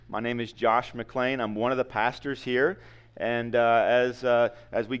My name is Josh McLean. I'm one of the pastors here. And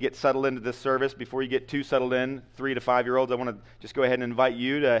as we get settled into this service, before you get too settled in, 3 to 5 year olds, I want to just go ahead and invite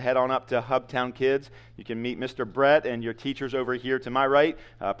you to head on up to Hubtown Kids. You can meet Mr. Brett and your teachers over here to my right,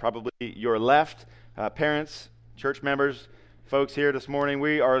 probably your left. Parents, church members, folks here this morning,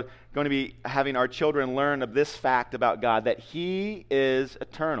 we are going to be having our children learn of this fact about God, that He is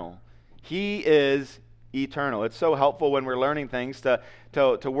eternal. He is eternal. It's so helpful when we're learning things to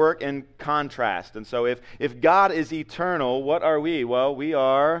work in contrast. And so if God is eternal, what are we? Well, we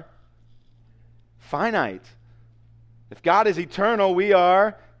are finite. If God is eternal, we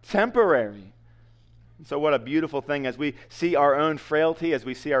are temporary. And so what a beautiful thing as we see our own frailty, as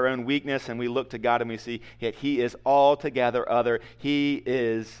we see our own weakness, and we look to God and we see that He is altogether other. He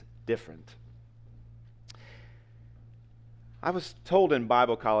is different. I was told in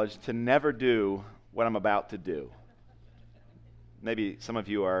Bible college to never do what I'm about to do. Maybe some of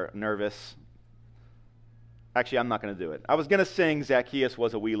you are nervous. Actually, I'm not going to do it. I was going to sing Zacchaeus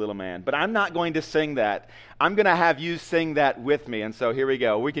was a wee little man, but I'm not going to sing that. I'm going to have you sing that with me, and so here we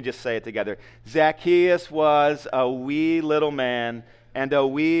go. We can just say it together. Zacchaeus was a wee little man, and a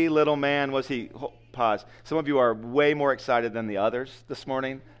wee little man was he. Pause. Some of you are way more excited than the others this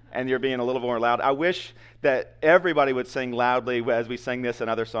morning, and you're being a little more loud. I wish that everybody would sing loudly as we sing this and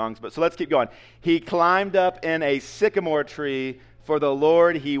other songs, but so let's keep going. He climbed up in a sycamore tree for the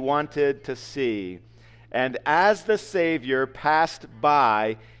Lord he wanted to see. And as the Savior passed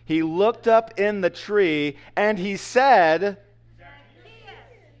by, he looked up in the tree and he said, "Zacchaeus,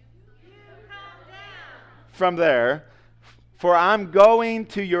 you come down from there, for I'm going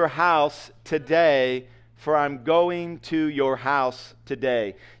to your house today, for I'm going to your house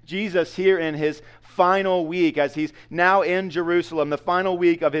today." Jesus here in his final week, as he's now in Jerusalem, the final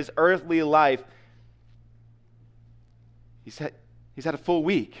week of his earthly life, he's had a full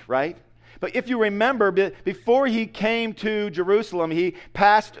week, right? But if you remember, before he came to Jerusalem, he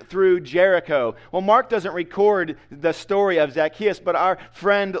passed through Jericho. Well, Mark doesn't record the story of Zacchaeus, but our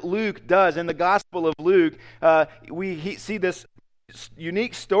friend Luke does. In the Gospel of Luke, we see this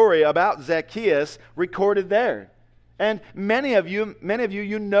unique story about Zacchaeus recorded there. And many of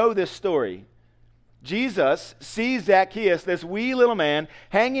you know this story. Jesus sees Zacchaeus, this wee little man,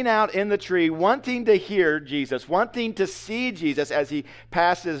 hanging out in the tree, wanting to hear Jesus, wanting to see Jesus as he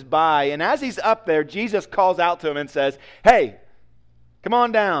passes by. And as he's up there, Jesus calls out to him and says, "Hey, come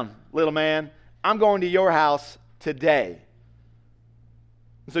on down, little man. I'm going to your house today."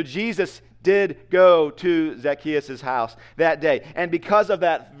 So Jesus did go to Zacchaeus' house that day. And because of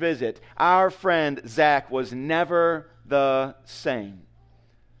that visit, our friend Zach was never the same.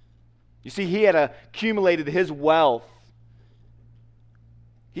 You see, he had accumulated his wealth.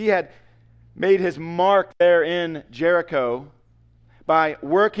 He had made his mark there in Jericho by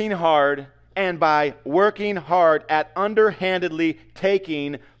working hard and by working hard at underhandedly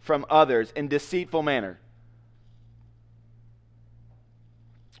taking from others in deceitful manner.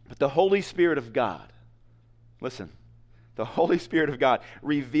 But the Holy Spirit of God, listen, the Holy Spirit of God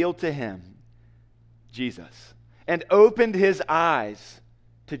revealed to him Jesus and opened his eyes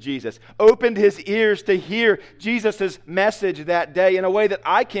to Jesus, opened his ears to hear Jesus' message that day in a way that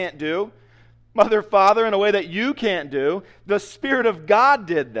I can't do, Mother, Father, in a way that you can't do. The Spirit of God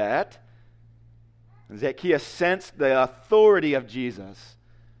did that. And Zacchaeus sensed the authority of Jesus.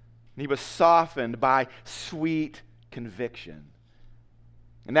 And he was softened by sweet conviction.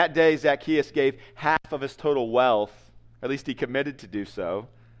 And that day, Zacchaeus gave half of his total wealth, at least he committed to do so,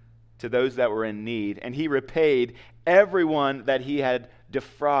 to those that were in need. And he repaid everyone that he had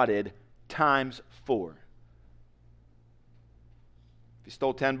defrauded times 4. If he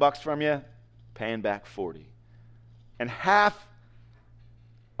stole $10 from you, paying back 40. And half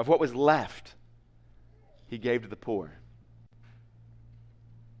of what was left, he gave to the poor.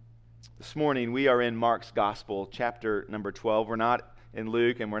 This morning, we are in Mark's Gospel, chapter number 12. We're not in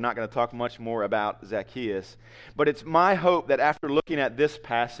Luke, and we're not going to talk much more about Zacchaeus. But it's my hope that after looking at this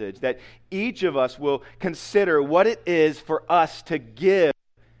passage, that each of us will consider what it is for us to give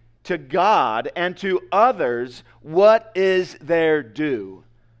to God and to others what is their due.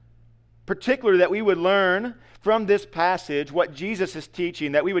 Particularly that we would learn from this passage what Jesus is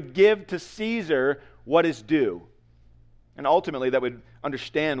teaching, that we would give to Caesar what is due. And ultimately that would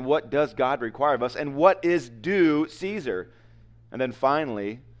understand what does God require of us and what is due Caesar. And then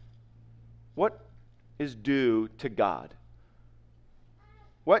finally, what is due to God?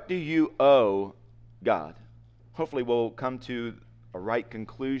 What do you owe God? Hopefully we'll come to a right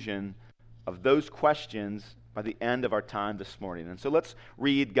conclusion of those questions by the end of our time this morning. And so let's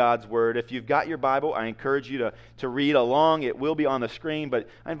read God's Word. If you've got your Bible, I encourage you to read along. It will be on the screen, but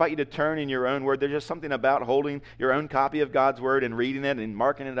I invite you to turn in your own Word. There's just something about holding your own copy of God's Word and reading it and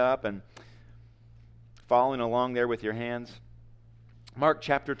marking it up and following along there with your hands. Mark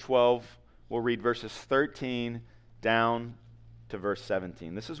chapter 12, we'll read verses 13 down to verse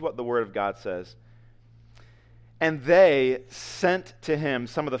 17. This is what the Word of God says. And they sent to him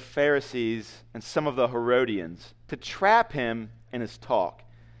some of the Pharisees and some of the Herodians to trap him in his talk.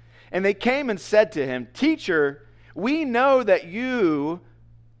 And they came and said to him, "Teacher, we know that you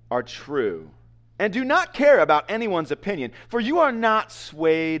are true and do not care about anyone's opinion, for you are not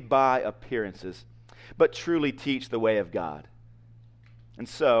swayed by appearances, but truly teach the way of God. And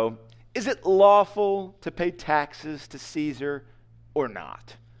so, is it lawful to pay taxes to Caesar or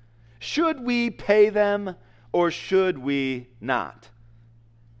not? Should we pay them or should we not?"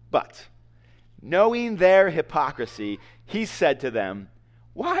 But, knowing their hypocrisy, he said to them,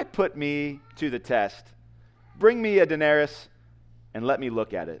 "Why put me to the test? Bring me a denarius and let me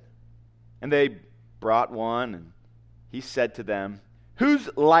look at it." And they brought one, and he said to them, "Whose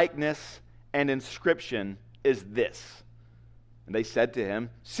likeness and inscription is this?" And they said to him,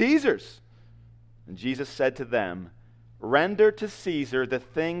 "Caesar's." And Jesus said to them, "Render to Caesar the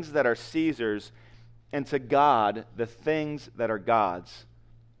things that are Caesar's, and to God the things that are God's."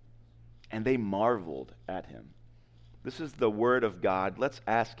 And they marveled at him. This is the word of God. Let's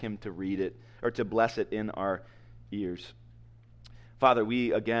ask him to read it, or to bless it in our ears. Father,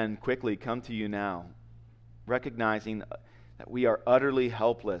 we again quickly come to you now, recognizing that we are utterly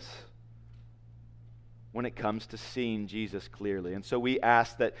helpless when it comes to seeing Jesus clearly. And so we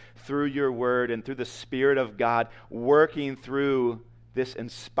ask that through your word and through the Spirit of God working through this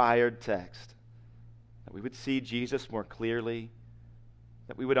inspired text, that we would see Jesus more clearly,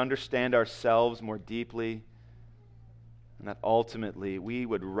 that we would understand ourselves more deeply, and that ultimately we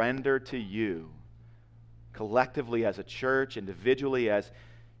would render to you, collectively as a church, individually as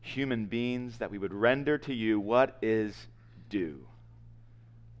human beings, that we would render to you what is due.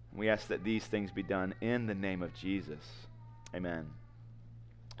 And we ask that these things be done in the name of Jesus. Amen.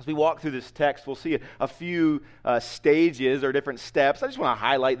 As we walk through this text, we'll see a few stages or different steps. I just want to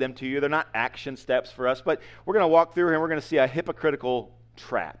highlight them to you. They're not action steps for us, but we're going to walk through here and we're going to see a hypocritical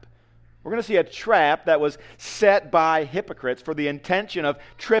trap. We're going to see a trap that was set by hypocrites for the intention of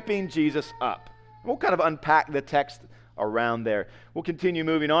tripping Jesus up. We'll kind of unpack the text around there. We'll continue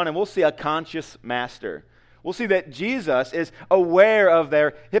moving on and we'll see a conscious master. We'll see that Jesus is aware of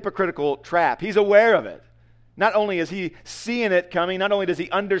their hypocritical trap. He's aware of it. Not only is he seeing it coming, not only does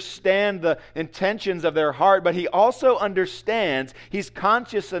he understand the intentions of their heart, but he also understands, he's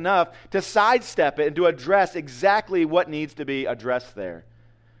conscious enough to sidestep it and to address exactly what needs to be addressed there.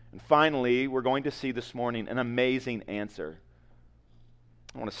 And finally, we're going to see this morning an amazing answer.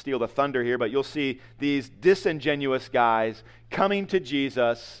 I want to steal the thunder here, but you'll see these disingenuous guys coming to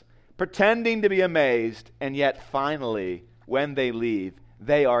Jesus, pretending to be amazed, and yet finally, when they leave,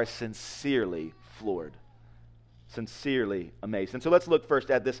 they are sincerely floored. Sincerely amazed. And so let's look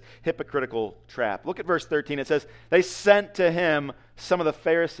first at this hypocritical trap. Look at verse 13. It says, they sent to him some of the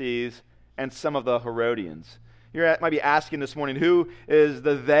Pharisees and some of the Herodians. You might be asking this morning, who is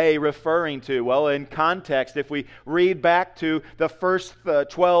the they referring to? Well, in context, if we read back to the first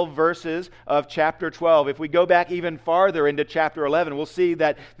 12 verses of chapter 12, if we go back even farther into chapter 11, we'll see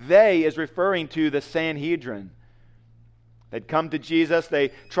that they is referring to the Sanhedrin. They'd come to Jesus,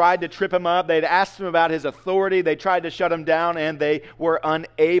 they tried to trip him up, they'd asked him about his authority, they tried to shut him down, and they were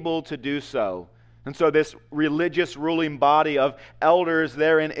unable to do so. And so this religious ruling body of elders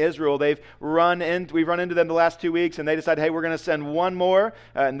there in Israel, we've run into them the last 2 weeks, and they decided, hey, we're going to send one more,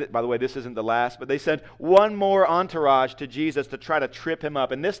 and by the way, this isn't the last, but they sent one more entourage to Jesus to try to trip him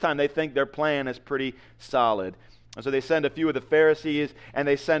up. And this time they think their plan is pretty solid. And so they send a few of the Pharisees and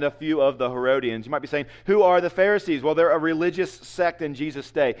they send a few of the Herodians. You might be saying, who are the Pharisees? Well, they're a religious sect in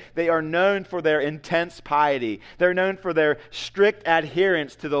Jesus' day. They are known for their intense piety. They're known for their strict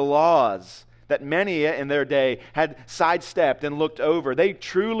adherence to the laws that many in their day had sidestepped and looked over. They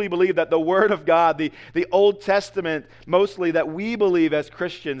truly believe that the Word of God, the Old Testament, mostly that we believe as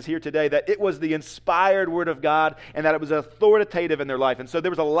Christians here today, that it was the inspired Word of God and that it was authoritative in their life. And so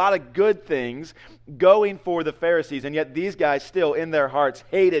there was a lot of good things going for the Pharisees, and yet these guys still in their hearts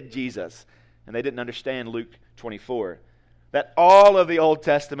hated Jesus. And they didn't understand Luke 24. That all of the Old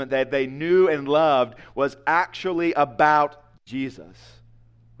Testament that they knew and loved was actually about Jesus.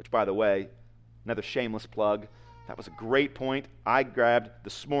 Which, by the way, another shameless plug. That was a great point I grabbed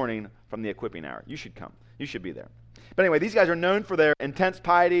this morning from the Equipping Hour. You should come. You should be there. But anyway, these guys are known for their intense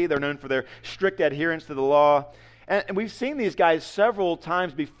piety. They're known for their strict adherence to the law. And we've seen these guys several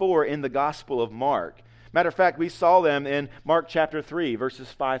times before in the Gospel of Mark. Matter of fact, we saw them in Mark chapter 3, verses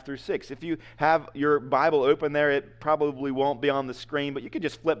 5 through 6. If you have your Bible open there, it probably won't be on the screen, but you could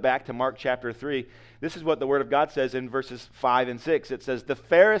just flip back to Mark chapter 3. This is what the Word of God says in verses 5 and 6. It says, "The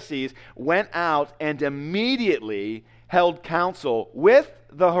Pharisees went out and immediately held counsel with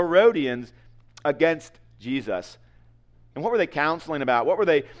the Herodians against Jesus." And what were they counseling about? What were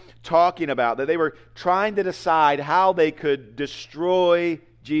they talking about? That they were trying to decide how they could destroy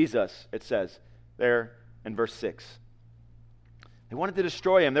Jesus, it says there in verse 6. They wanted to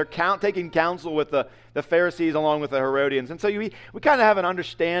destroy him. They're taking counsel with the Pharisees along with the Herodians. And so we kind of have an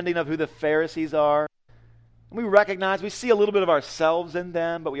understanding of who the Pharisees are. And we recognize, we see a little bit of ourselves in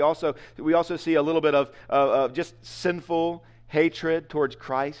them, but we also see a little bit of just sinful hatred towards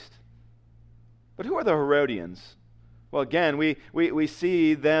Christ. But who are the Herodians? Well, again, we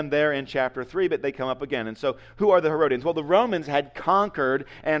see them there in chapter 3, but they come up again. And so, who are the Herodians? Well, the Romans had conquered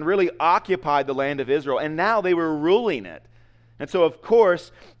and really occupied the land of Israel, and now they were ruling it. And so, of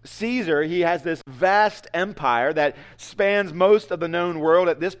course, Caesar, he has this vast empire that spans most of the known world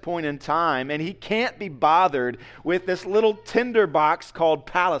at this point in time, and he can't be bothered with this little tinderbox called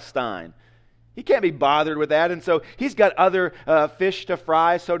Palestine. He can't be bothered with that, and so he's got other fish to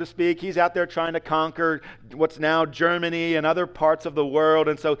fry, so to speak. He's out there trying to conquer what's now Germany and other parts of the world,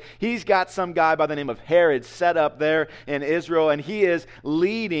 and so he's got some guy by the name of Herod set up there in Israel, and he is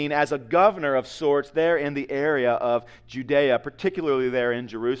leading as a governor of sorts there in the area of Judea, particularly there in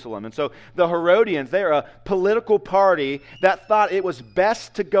Jerusalem. And so the Herodians, they're a political party that thought it was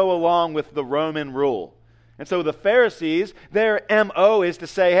best to go along with the Roman rule. And so the Pharisees, their MO is to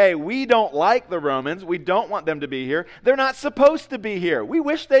say, hey, we don't like the Romans. We don't want them to be here. They're not supposed to be here. We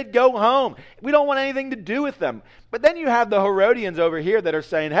wish they'd go home. We don't want anything to do with them. But then you have the Herodians over here that are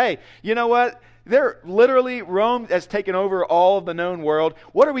saying, hey, you know what? They're literally, Rome has taken over all of the known world.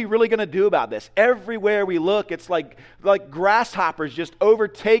 What are we really going to do about this? Everywhere we look, it's like grasshoppers just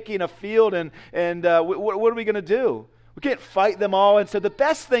overtaking a field, and what are we going to do? We can't fight them all. And so the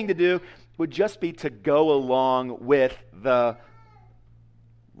best thing to do would just be to go along with the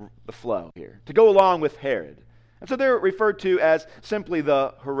flow here, to go along with Herod. And so they're referred to as simply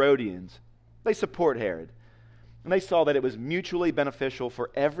the Herodians. They support Herod. And they saw that it was mutually beneficial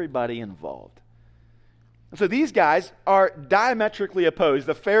for everybody involved. And so these guys are diametrically opposed,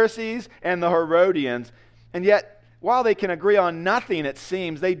 the Pharisees and the Herodians, and yet while they can agree on nothing, it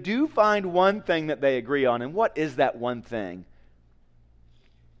seems, they do find one thing that they agree on. And what is that one thing?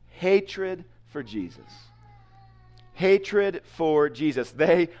 Hatred for Jesus. Hatred for Jesus.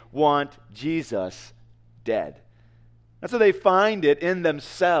 They want Jesus dead. And so they find it in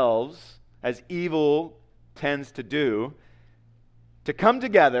themselves, as evil tends to do, to come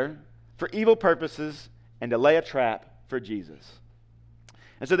together for evil purposes and to lay a trap for Jesus.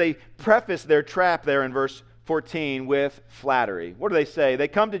 And so they preface their trap there in verse 14 with flattery. What do they say? They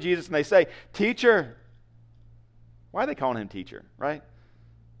come to Jesus and they say, "Teacher." Why are they calling him teacher, right?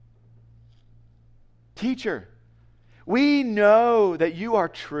 "Teacher, we know that you are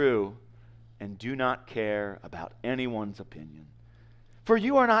true and do not care about anyone's opinion. For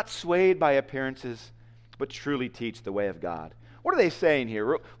you are not swayed by appearances, but truly teach the way of God." What are they saying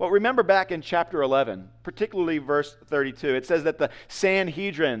here? Well, remember back in chapter 11, particularly verse 32, it says that the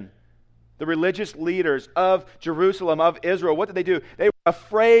Sanhedrin, the religious leaders of Jerusalem, of Israel, what did they do? They were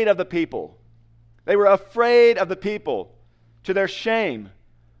afraid of the people. They were afraid of the people to their shame.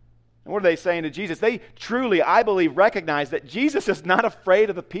 And what are they saying to Jesus? They truly, I believe, recognize that Jesus is not afraid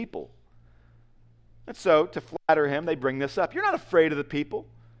of the people. And so, to flatter him, they bring this up. You're not afraid of the people.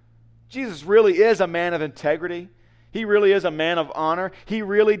 Jesus really is a man of integrity. He really is a man of honor. He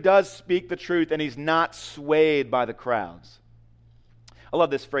really does speak the truth, and he's not swayed by the crowds. I love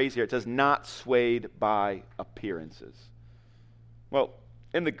this phrase here. It says, not swayed by appearances. Well,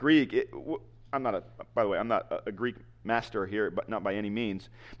 in the Greek, I'm not a Greek master here, but not by any means.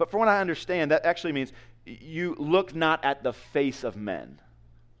 But from what I understand, that actually means you look not at the face of men.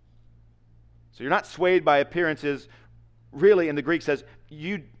 So you're not swayed by appearances. Really, in the Greek says,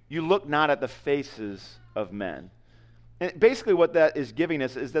 you look not at the faces of men. And basically what that is giving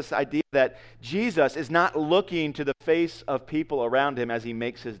us is this idea that Jesus is not looking to the face of people around him as he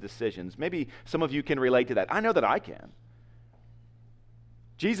makes his decisions. Maybe some of you can relate to that. I know that I can.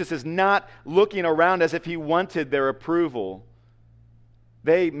 Jesus is not looking around as if he wanted their approval.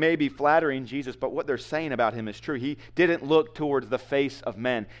 They may be flattering Jesus, but what they're saying about him is true. He didn't look towards the face of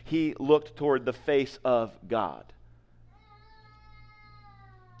men. He looked toward the face of God.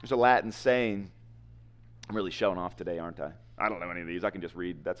 There's a Latin saying I'm really showing off today, aren't I? I don't know any of these. I can just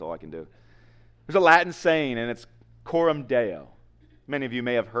read. That's all I can do. There's a Latin saying, and it's coram Deo. Many of you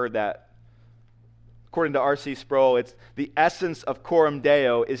may have heard that. According to R.C. Sproul, it's the essence of coram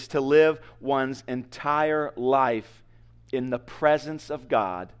Deo is to live one's entire life in the presence of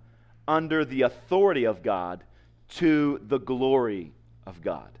God, under the authority of God, to the glory of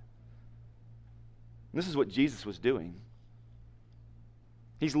God. And this is what Jesus was doing.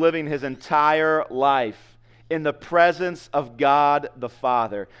 He's living his entire life in the presence of God the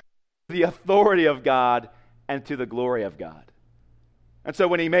Father, the authority of God, and to the glory of God. And so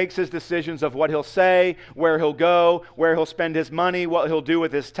when he makes his decisions of what he'll say, where he'll go, where he'll spend his money, what he'll do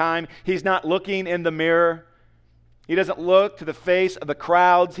with his time, he's not looking in the mirror. He doesn't look to the face of the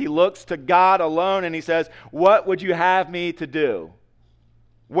crowds. He looks to God alone and he says, what would you have me to do?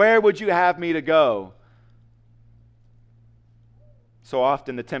 Where would you have me to go? So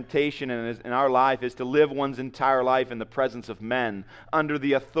often the temptation in our life is to live one's entire life in the presence of men, under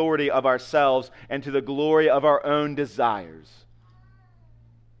the authority of ourselves and to the glory of our own desires.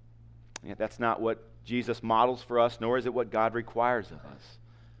 Yet that's not what Jesus models for us, nor is it what God requires of us.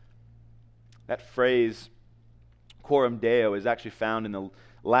 That phrase, coram Deo, is actually found in the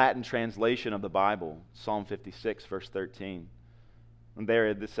Latin translation of the Bible, Psalm 56, verse 13. And there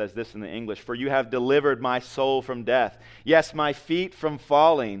it says this in the English, "For you have delivered my soul from death, yes, my feet from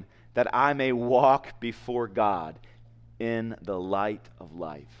falling, that I may walk before God in the light of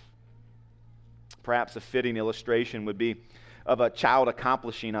life." Perhaps a fitting illustration would be of a child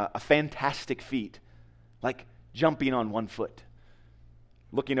accomplishing a fantastic feat, like jumping on one foot,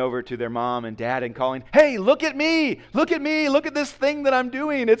 looking over to their mom and dad and calling, "Hey, look at me, look at me, look at this thing that I'm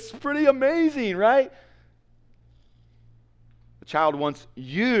doing. It's pretty amazing, right?" The child wants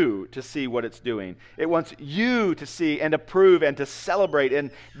you to see what it's doing. It wants you to see and approve and to celebrate.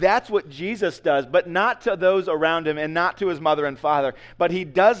 And that's what Jesus does, but not to those around him and not to his mother and father. But he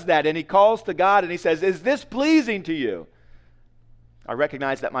does that and he calls to God and he says, "Is this pleasing to you? I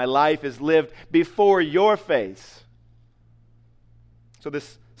recognize that my life is lived before your face." So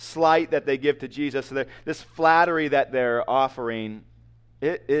this slight that they give to Jesus, this flattery that they're offering,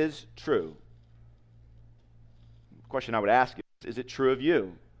 it is true. The question I would ask is it true of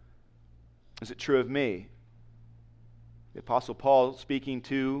you? Is it true of me? The Apostle Paul, speaking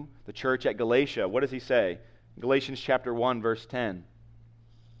to the church at Galatia, what does he say? Galatians chapter 1, verse 10.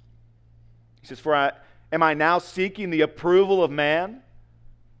 He says, am I now seeking the approval of man?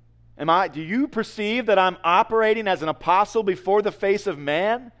 Do you perceive that I'm operating as an apostle before the face of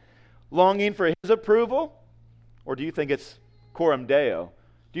man, longing for his approval? Or do you think it's coram Deo?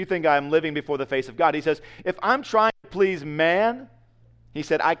 Do you think I'm living before the face of God? He says, if I'm trying to please man, he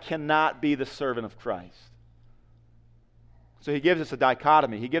said, I cannot be the servant of Christ. So he gives us a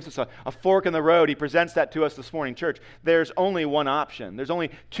dichotomy. He gives us a fork in the road. He presents that to us this morning, church. There's only one option. There's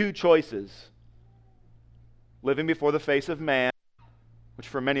only two choices. Living before the face of man, which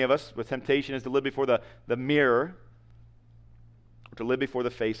for many of us with temptation is to live before the mirror, or to live before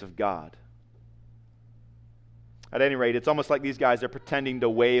the face of God. At any rate, it's almost like these guys are pretending to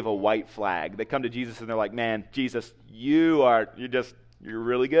wave a white flag. They come to Jesus and they're like, "Man, Jesus, you're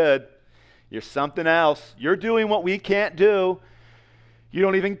really good. You're something else. You're doing what we can't do. You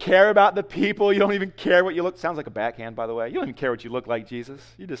don't even care about the people. You don't even care what you look." Sounds like a backhand, by the way. You don't even care what you look like,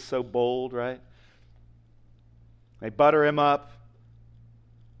 Jesus. You're just so bold, right? They butter him up.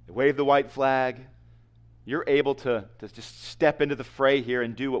 They wave the white flag. You're able to just step into the fray here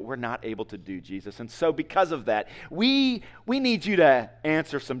and do what we're not able to do, Jesus. And so because of that, we need you to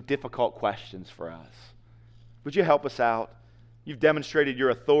answer some difficult questions for us. Would you help us out? You've demonstrated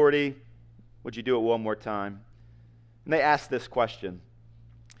your authority. Would you do it one more time? And they ask this question: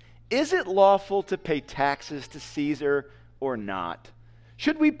 is it lawful to pay taxes to Caesar or not?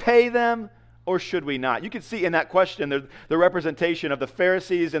 Should we pay them or should we not? You can see in that question the representation of the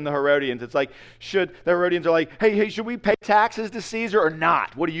Pharisees and the Herodians. It's like, the Herodians are like, hey, should we pay taxes to Caesar or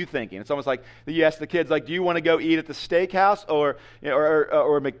not? What are you thinking? It's almost like you ask the kids, like, do you want to go eat at the steakhouse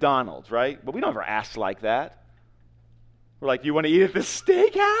or McDonald's, right? But we don't ever ask like that. We're like, do you want to eat at the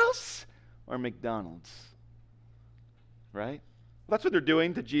steakhouse or McDonald's? Right? Well, that's what they're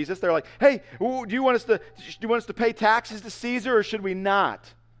doing to Jesus. They're like, hey, do you want us to pay taxes to Caesar or should we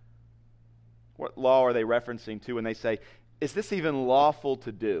not? What law are they referencing to when they say, is this even lawful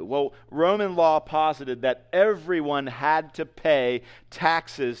to do? Well, Roman law posited that everyone had to pay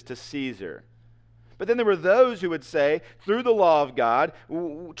taxes to Caesar. But then there were those who would say, through the law of God,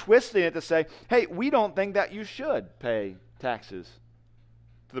 twisting it to say, hey, we don't think that you should pay taxes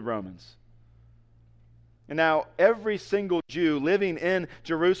to the Romans. And now every single Jew living in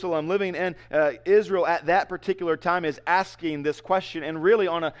Jerusalem, living in Israel at that particular time is asking this question. And really,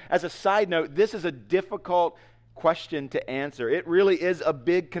 as a side note, this is a difficult question to answer. It really is a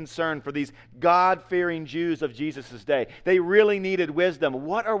big concern for these God-fearing Jews of Jesus' day. They really needed wisdom.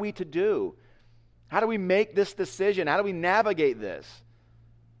 What are we to do? How do we make this decision? How do we navigate this?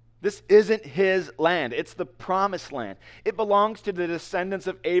 This isn't his land. It's the promised land. It belongs to the descendants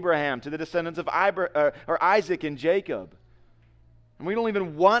of Abraham, to the descendants of Isaac and Jacob. And we don't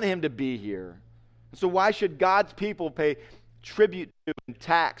even want him to be here. So why should God's people pay tribute to and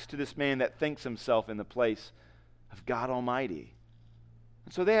tax to this man that thinks himself in the place of God Almighty?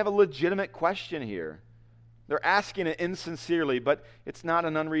 And so they have a legitimate question here. They're asking it insincerely, but it's not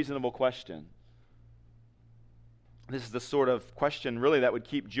an unreasonable question. This is the sort of question, really, that would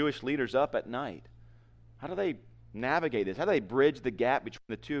keep Jewish leaders up at night. How do they navigate this? How do they bridge the gap between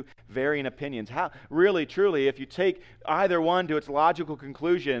the two varying opinions? How, really, truly, if you take either one to its logical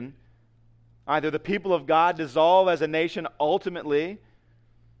conclusion, either the people of God dissolve as a nation ultimately,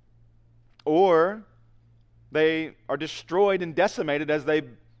 or they are destroyed and decimated as they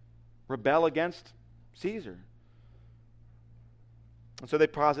rebel against Caesar. And so they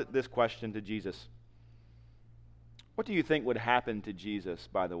posit this question to Jesus. What do you think would happen to Jesus,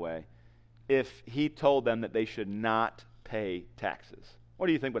 by the way, if he told them that they should not pay taxes? What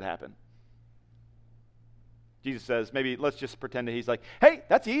do you think would happen? Jesus says, maybe let's just pretend that he's like, hey,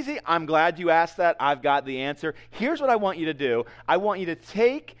 that's easy. I'm glad you asked that. I've got the answer. Here's what I want you to do. I want you to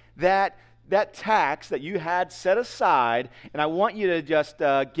take that tax that you had set aside, and I want you to just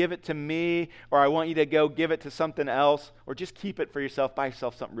give it to me, or I want you to go give it to something else, or just keep it for yourself, buy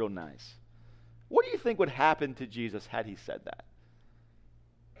yourself something real nice. What do you think would happen to Jesus had he said that?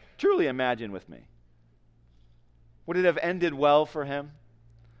 Truly imagine with me. Would it have ended well for him?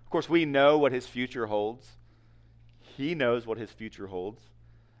 Of course, we know what his future holds. He knows what his future holds.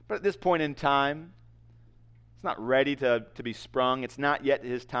 But at this point in time, it's not ready to be sprung. It's not yet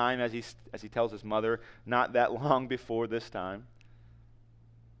his time, as he tells his mother, not that long before this time.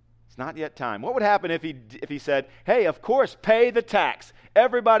 It's not yet time. What would happen if he said, hey, of course, pay the tax.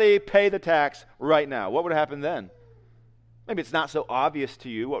 Everybody pay the tax right now. What would happen then? Maybe it's not so obvious to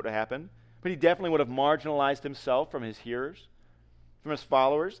you what would happen, but he definitely would have marginalized himself from his hearers, from his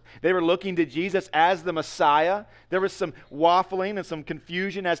followers. They were looking to Jesus as the Messiah. There was some waffling and some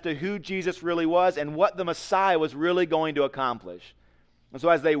confusion as to who Jesus really was and what the Messiah was really going to accomplish. And so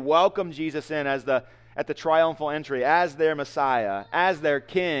as they welcomed Jesus in at the triumphal entry as their Messiah, as their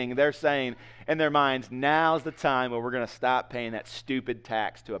king, they're saying in their minds, now's the time where we're going to stop paying that stupid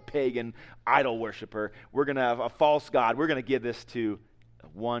tax to a pagan idol worshiper. We're going to have a false god. We're going to give this to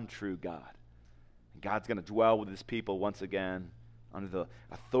one true God. And God's going to dwell with his people once again under the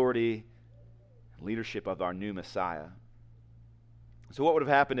authority and leadership of our new Messiah. So what would have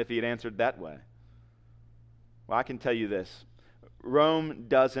happened if he had answered that way? Well, I can tell you this. Rome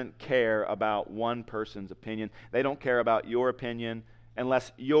doesn't care about one person's opinion. They don't care about your opinion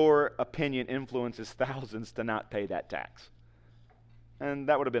unless your opinion influences thousands to not pay that tax. And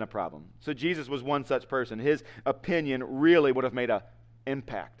that would have been a problem. So Jesus was one such person. His opinion really would have made an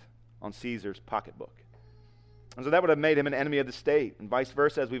impact on Caesar's pocketbook. And so that would have made him an enemy of the state. And vice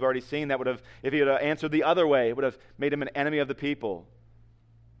versa, as we've already seen, that would have, if he had answered the other way, it would have made him an enemy of the people.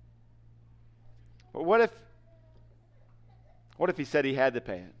 But what if he said he had to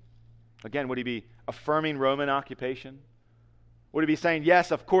pay it? Again, would he be affirming Roman occupation? Would he be saying,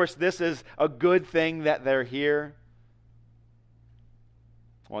 yes, of course, this is a good thing that they're here?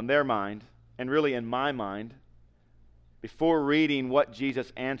 Well, in their mind, and really in my mind, before reading what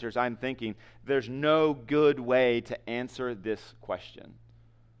Jesus answers, I'm thinking, there's no good way to answer this question.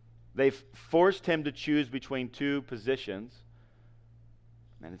 They've forced him to choose between two positions,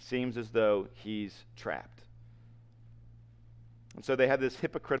 and it seems as though he's trapped. And so they have this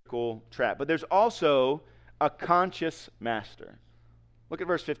hypocritical trap. But there's also a conscious master. Look at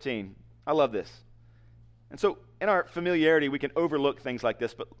verse 15. I love this. And so in our familiarity, we can overlook things like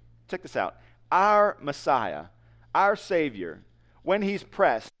this, but check this out. Our Messiah, our Savior, when he's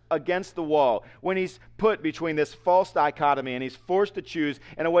pressed against the wall, when he's put between this false dichotomy and he's forced to choose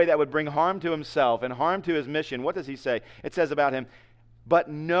in a way that would bring harm to himself and harm to his mission, what does he say? It says about him, but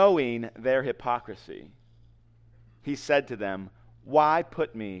knowing their hypocrisy, he said to them, why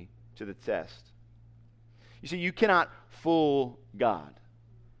put me to the test? You see, you cannot fool God.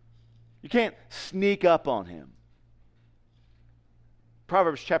 You can't sneak up on him.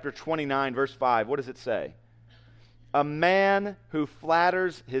 Proverbs chapter 29, verse 5, what does it say? A man who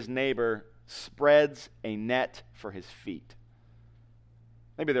flatters his neighbor spreads a net for his feet.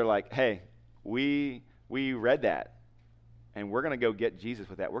 Maybe they're like, hey, we we read that, and we're going to go get Jesus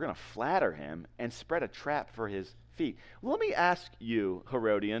with that. We're going to flatter him and spread a trap for his feet. Let me ask you,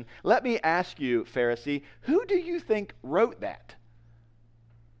 Herodian, let me ask you, Pharisee, who do you think wrote that?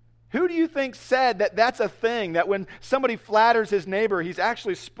 Who do you think said that that's a thing, that when somebody flatters his neighbor, he's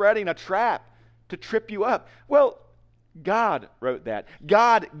actually spreading a trap to trip you up? Well, God wrote that.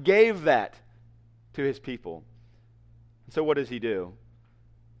 God gave that to his people. So what does he do?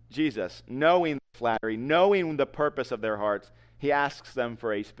 Jesus, knowing the flattery, knowing the purpose of their hearts, he asks them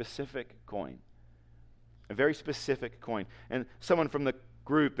for a specific coin. A very specific coin. And someone from the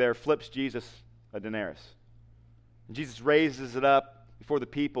group there flips Jesus a denarius. And Jesus raises it up before the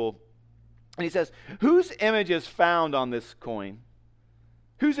people, and he says, whose image is found on this coin?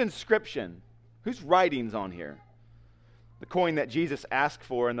 Whose inscription? Whose writings on here? The coin that Jesus asked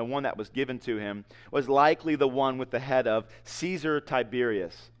for and the one that was given to him was likely the one with the head of Caesar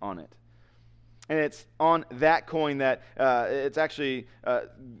Tiberius on it. And it's on that coin that it's actually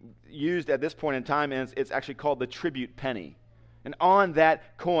used at this point in time, and it's actually called the tribute penny. And on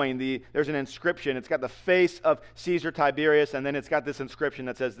that coin, there's an inscription. It's got the face of Caesar Tiberius, and then it's got this inscription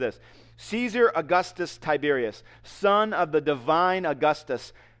that says this: Caesar Augustus Tiberius, son of the divine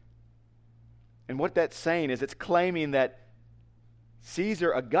Augustus. And what that's saying is it's claiming that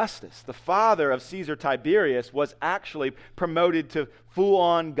Caesar Augustus, the father of Caesar Tiberius, was actually promoted to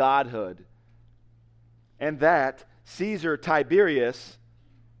full-on godhood. And that Caesar Tiberius,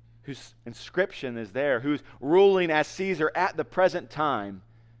 whose inscription is there, who's ruling as Caesar at the present time,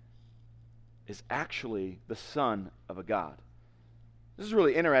 is actually the son of a god. This is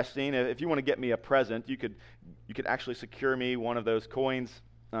really interesting. If you want to get me a present, you could actually secure me one of those coins.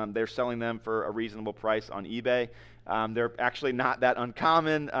 They're selling them for a reasonable price on eBay. They're actually not that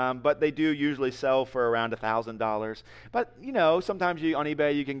uncommon, but they do usually sell for around $1,000. But, sometimes on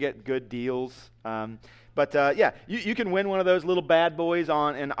eBay you can get good deals. You can win one of those little bad boys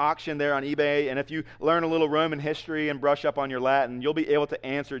on an auction there on eBay, and if you learn a little Roman history and brush up on your Latin, you'll be able to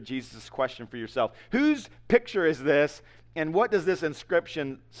answer Jesus' question for yourself. Whose picture is this, and what does this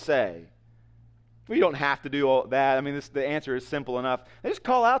inscription say? We don't have to do all that. I mean, the answer is simple enough. They just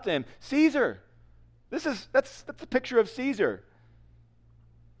call out to him, Caesar. That's a picture of Caesar.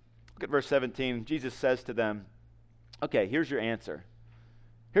 Look at verse 17. Jesus says to them, okay, here's your answer.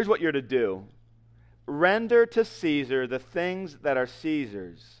 Here's what you're to do. Render to Caesar the things that are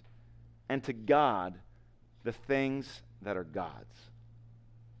Caesar's, and to God the things that are God's.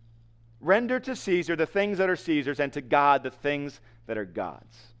 Render to Caesar the things that are Caesar's, and to God the things that are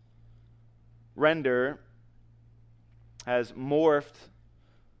God's. Render has morphed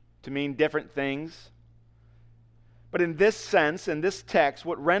to mean different things. But in this sense, in this text,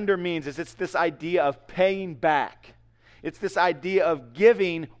 what render means is it's this idea of paying back. It's this idea of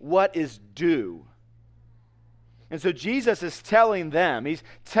giving what is due. And so Jesus is telling them, he's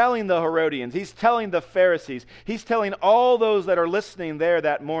telling the Herodians, he's telling the Pharisees, he's telling all those that are listening there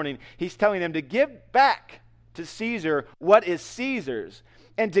that morning, he's telling them to give back to Caesar what is Caesar's,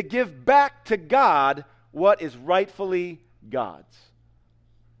 and to give back to God what is rightfully God's.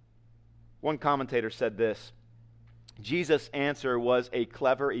 One commentator said this: Jesus' answer was a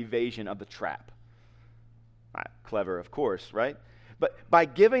clever evasion of the trap. Clever, of course, right? But by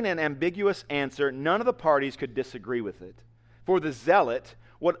giving an ambiguous answer, none of the parties could disagree with it. For the zealot,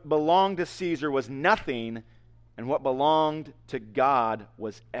 what belonged to Caesar was nothing, and what belonged to God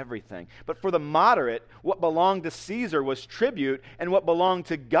was everything. But for the moderate, what belonged to Caesar was tribute, and what belonged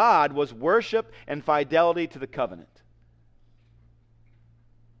to God was worship and fidelity to the covenant.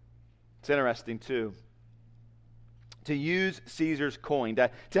 It's interesting, too, to use Caesar's coin,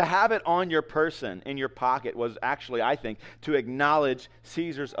 to have it on your person, in your pocket, was actually, I think, to acknowledge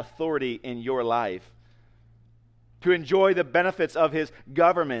Caesar's authority in your life, to enjoy the benefits of his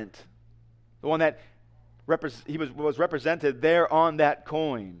government, the one that was represented there on that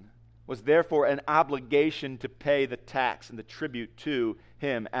coin, was therefore an obligation to pay the tax and the tribute to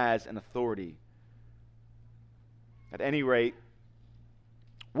him as an authority. At any rate,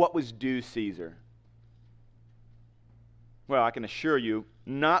 what was due Caesar? Well, I can assure you,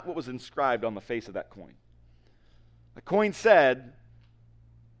 not what was inscribed on the face of that coin. The coin said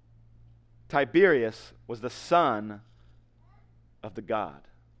Tiberius was the son of the god,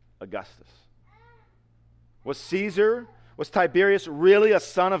 Augustus. Was Tiberius really a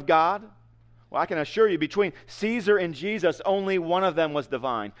son of God? Well, I can assure you, between Caesar and Jesus, only one of them was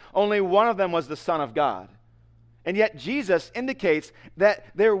divine. Only one of them was the Son of God. And yet Jesus indicates that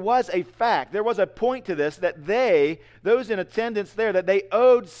there was a fact, there was a point to this, that those in attendance there, that they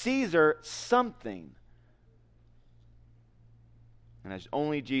owed Caesar something. And as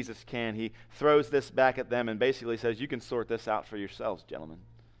only Jesus can, he throws this back at them and basically says, you can sort this out for yourselves, gentlemen.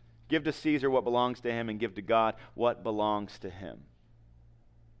 Give to Caesar what belongs to him and give to God what belongs to him.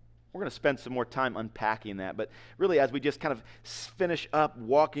 We're going to spend some more time unpacking that, but really as we just kind of finish up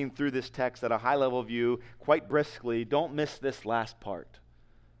walking through this text at a high level view quite briskly, don't miss this last part.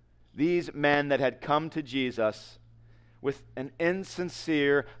 These men that had come to Jesus with an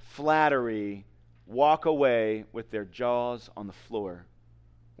insincere flattery walk away with their jaws on the floor.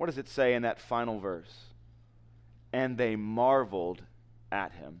 What does it say in that final verse? And they marveled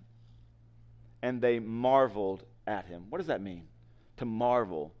at him. And they marveled at him. What does that mean? To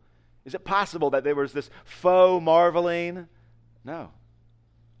marvel. Is it possible that there was this faux marveling? No.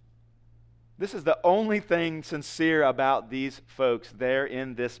 This is the only thing sincere about these folks there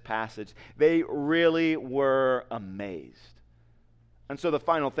in this passage. They really were amazed. And so the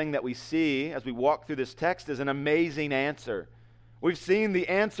final thing that we see as we walk through this text is an amazing answer. We've seen the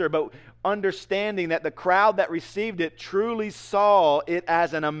answer, but understanding that the crowd that received it truly saw it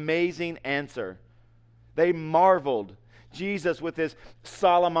as an amazing answer. They marveled. Jesus, with his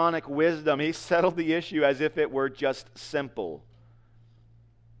Solomonic wisdom, he settled the issue as if it were just simple.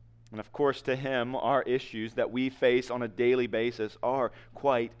 And of course, to him, our issues that we face on a daily basis are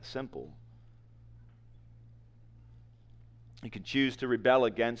quite simple. You can choose to rebel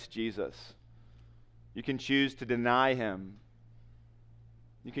against Jesus. You can choose to deny him.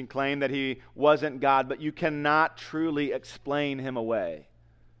 You can claim that he wasn't God, but you cannot truly explain him away.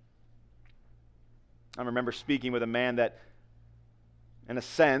 I remember speaking with a man that, in a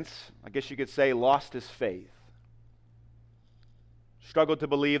sense, I guess you could say, lost his faith. Struggled to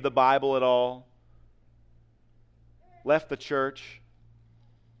believe the Bible at all. Left the church.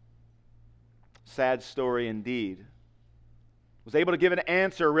 Sad story indeed. Was able to give an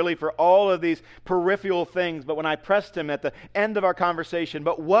answer really for all of these peripheral things, but when I pressed him at the end of our conversation,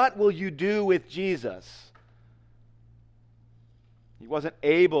 but what will you do with Jesus? He wasn't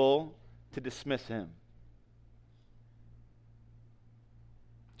able to dismiss him.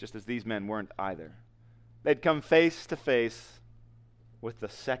 Just as these men weren't either. They'd come face to face with the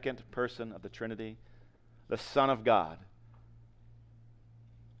second person of the Trinity, the Son of God.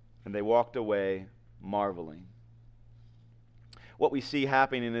 And they walked away marveling. What we see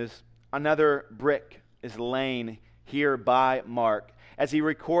happening is another brick is laying here by Mark as he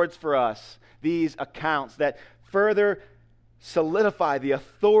records for us these accounts that further solidify the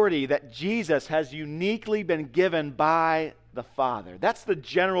authority that Jesus has uniquely been given by the Father. That's the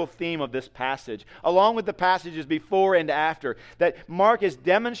general theme of this passage, along with the passages before and after, that Mark is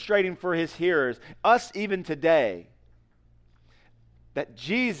demonstrating for his hearers, us even today, that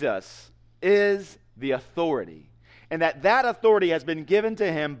Jesus is the authority, and that authority has been given to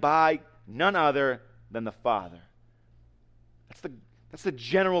him by none other than the Father. That's the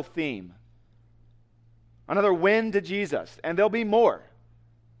general theme. Another win to Jesus, and there'll be more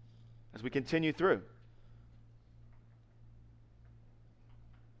as we continue through.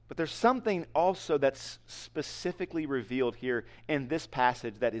 But there's something also that's specifically revealed here in this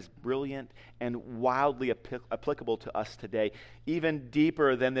passage that is brilliant and wildly applicable to us today, even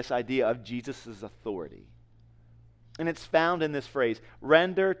deeper than this idea of Jesus' authority. And it's found in this phrase,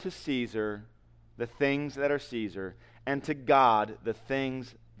 render to Caesar the things that are Caesar, and to God the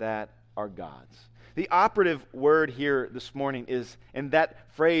things that are God's. The operative word here this morning is, in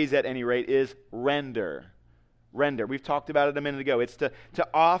that phrase at any rate, is render. Render. We've talked about it a minute ago. It's to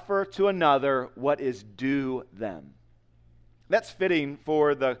offer to another what is due them. That's fitting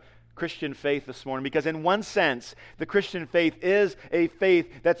for the Christian faith this morning because in one sense, the Christian faith is a faith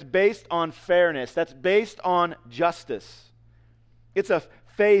that's based on fairness, that's based on justice. It's a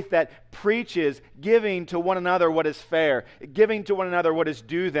faith that preaches giving to one another what is fair, giving to one another what is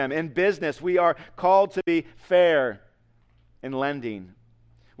due them. In business, we are called to be fair in lending.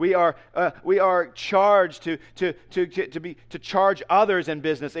 We are charged to charge others in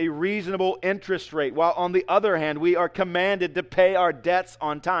business a reasonable interest rate, while on the other hand, we are commanded to pay our debts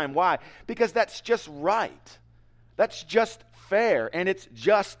on time. Why? Because that's just right. That's just fair, and it's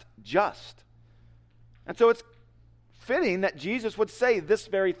just. And so it's fitting that Jesus would say this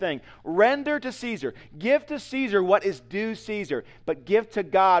very thing. Render to Caesar. Give to Caesar what is due Caesar, but give to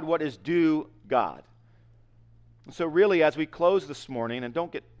God what is due God. So really, as we close this morning, and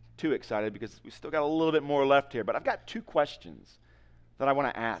don't get too excited because we still got a little bit more left here, but I've got two questions that I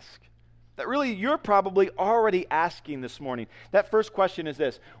want to ask that really you're probably already asking this morning. That first question is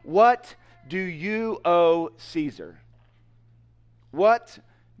this: what do you owe Caesar? What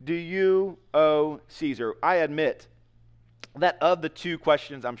do you owe Caesar? I admit that of the two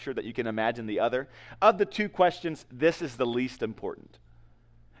questions, I'm sure that you can imagine the other. Of the two questions, this is the least important.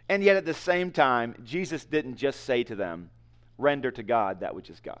 And yet at the same time, Jesus didn't just say to them, render to God that which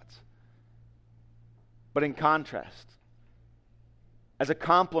is God's. But in contrast, as a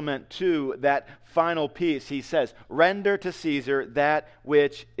complement to that final piece, he says, render to Caesar that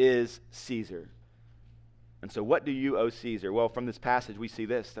which is Caesar. And so what do you owe Caesar? Well, from this passage we see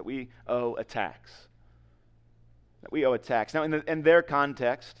this, that we owe a tax. That we owe a tax. Now, in their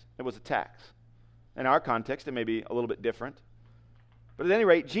context, it was a tax. In our context, it may be a little bit different. But at any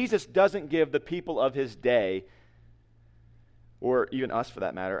rate, Jesus doesn't give the people of his day, or even us for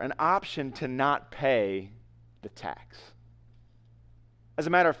that matter, an option to not pay the tax. As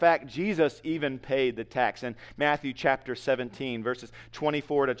a matter of fact, Jesus even paid the tax. In Matthew chapter 17, verses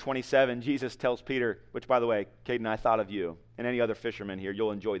 24 to 27, Jesus tells Peter, which by the way, Caden, I thought of you, and any other fishermen here,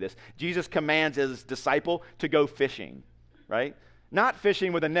 you'll enjoy this. Jesus commands his disciple to go fishing, right? Not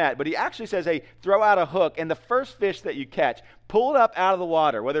fishing with a net, but he actually says, hey, throw out a hook, and the first fish that you catch, pull it up out of the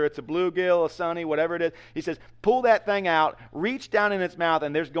water, whether it's a bluegill, a sunny, whatever it is. He says, pull that thing out, reach down in its mouth,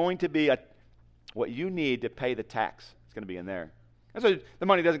 and there's going to be what you need to pay the tax. It's going to be in there. And so the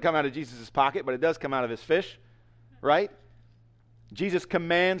money doesn't come out of Jesus' pocket, but it does come out of his fish, right? Jesus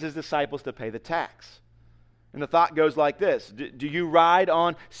commands his disciples to pay the tax. And the thought goes like this. Do you ride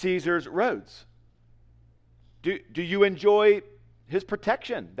on Caesar's roads? Do you enjoy his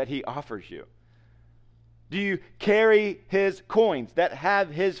protection that he offers you? Do you carry his coins that have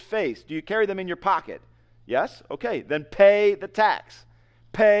his face? Do you carry them in your pocket? Yes? Okay, then pay the tax.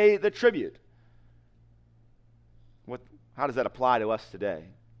 Pay the tribute. How does that apply to us today?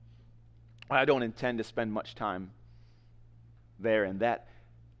 I don't intend to spend much time there in that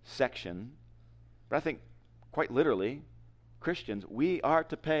section, but I think quite literally, Christians, we are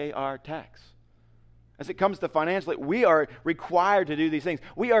to pay our tax. As it comes to financially, we are required to do these things.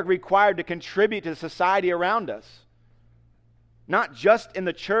 We are required to contribute to the society around us. Not just in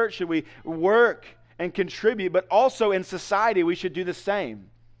the church should we work and contribute, but also in society we should do the same.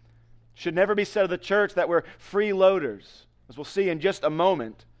 Should never be said of the church that we're freeloaders. As we'll see in just a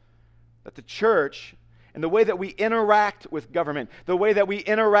moment, that the church and the way that we interact with government, the way that we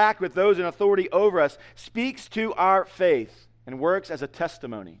interact with those in authority over us, speaks to our faith and works as a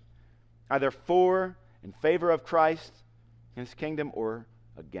testimony, either for, in favor of Christ and his kingdom, or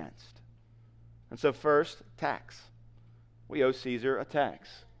against. And so first, tax. We owe Caesar a tax.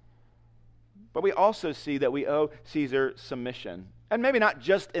 But we also see that we owe Caesar submission. And maybe not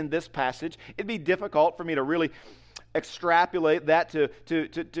just in this passage. It'd be difficult for me to really extrapolate that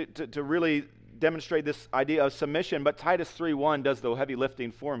to really demonstrate this idea of submission, but Titus 3:1 does the heavy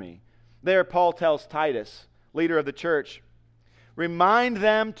lifting for me. There, Paul tells Titus, leader of the church, remind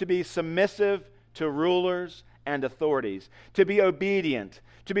them to be submissive to rulers and authorities, to be obedient,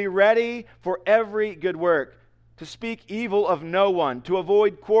 to be ready for every good work, to speak evil of no one, to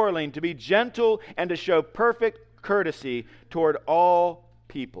avoid quarreling, to be gentle, and to show perfect courtesy toward all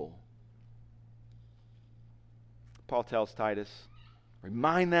people. Paul tells Titus,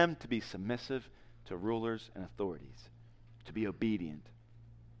 remind them to be submissive to rulers and authorities, to be obedient.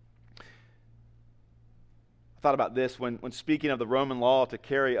 I thought about this when speaking of the Roman law to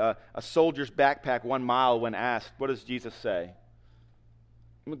carry a soldier's backpack 1 mile when asked, what does Jesus say?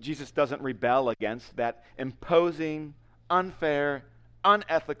 Well, Jesus doesn't rebel against that imposing, unfair,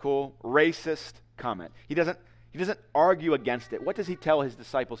 unethical, racist comment. He doesn't argue against it. What does he tell his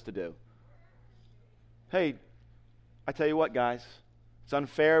disciples to do? Hey, I tell you what, guys, it's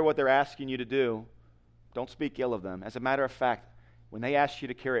unfair what they're asking you to do. Don't speak ill of them. As a matter of fact, when they ask you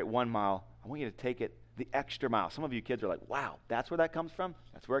to carry it 1 mile, I want you to take it the extra mile. Some of you kids are like, wow, that's where that comes from?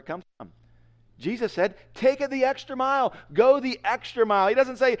 That's where it comes from. Jesus said, take it the extra mile. Go the extra mile. He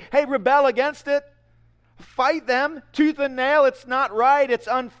doesn't say, hey, rebel against it. Fight them tooth and nail. It's not right. It's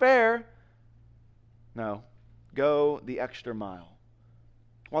unfair. No, go the extra mile.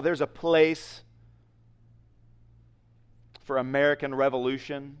 While there's a place for American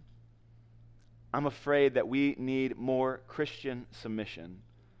revolution, I'm afraid that we need more Christian submission.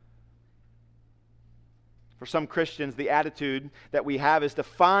 For some Christians, the attitude that we have is to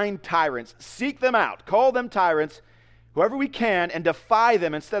find tyrants, seek them out, call them tyrants, whoever we can, and defy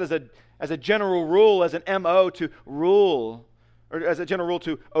them instead as a general rule, as an MO to rule, or as a general rule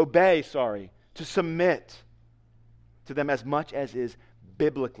to obey, to submit to them as much as is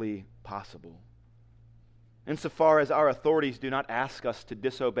biblically possible. Insofar as our authorities do not ask us to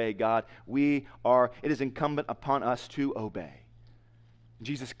disobey God, it is incumbent upon us to obey.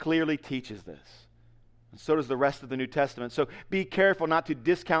 Jesus clearly teaches this. And so does the rest of the New Testament. So be careful not to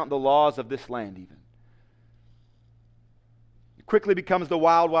discount the laws of this land even. It quickly becomes the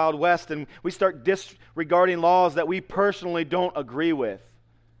wild, wild west, and we start disregarding laws that we personally don't agree with.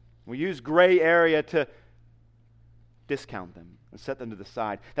 We use gray area to discount them and set them to the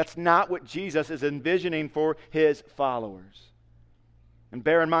side. That's not what Jesus is envisioning for his followers. And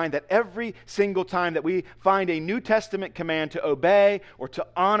bear in mind that every single time that we find a New Testament command to obey or to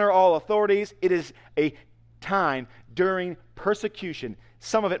honor all authorities, it is a time during persecution,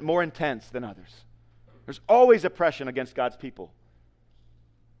 some of it more intense than others. There's always oppression against God's people.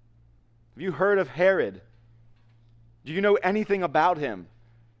 Have you heard of Herod? Do you know anything about him?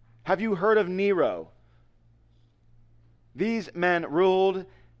 Have you heard of Nero? These men ruled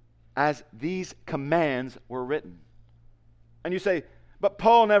as these commands were written. And you say, but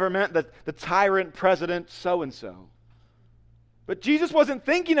Paul never meant the tyrant president so-and-so. But Jesus wasn't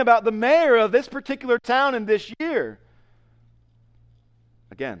thinking about the mayor of this particular town in this year.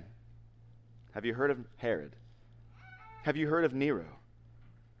 Again, have you heard of Herod? Have you heard of Nero?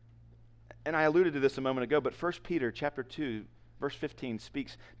 And I alluded to this a moment ago, but 1 Peter chapter 2, verse 15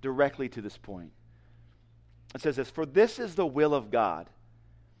 speaks directly to this point. It says this, "For this is the will of God,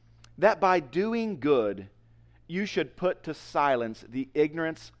 that by doing good you should put to silence the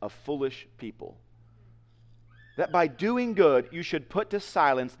ignorance of foolish people." That by doing good you should put to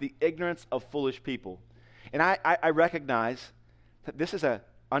silence the ignorance of foolish people. And I recognize that this is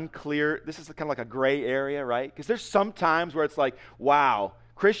unclear, this is kind of like a gray area, right? Because there's some times where it's like, wow,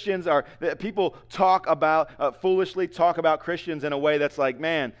 people talk about, foolishly talk about Christians in a way that's like,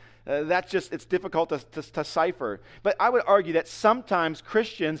 man, it's difficult to decipher. But I would argue that sometimes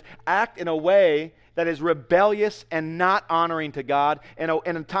Christians act in a way that is rebellious and not honoring to God in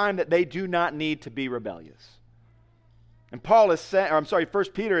a time that they do not need to be rebellious. And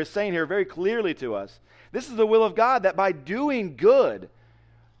 1 Peter is saying here very clearly to us, this is the will of God, that by doing good,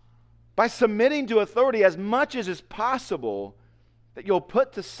 by submitting to authority as much as is possible, that you'll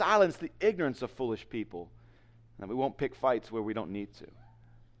put to silence the ignorance of foolish people, and that we won't pick fights where we don't need to.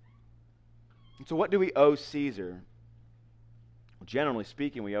 And so what do we owe Caesar? Well, generally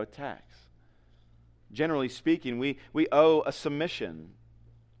speaking, we owe tax. Generally speaking, we owe a submission,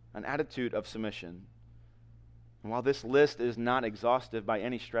 an attitude of submission. And while this list is not exhaustive by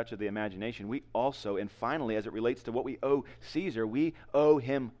any stretch of the imagination, we also, and finally, as it relates to what we owe Caesar, we owe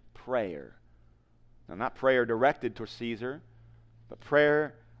him prayer. Now, not prayer directed towards Caesar, but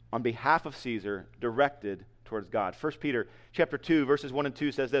prayer on behalf of Caesar directed towards God. 1 Peter chapter 2, verses 1 and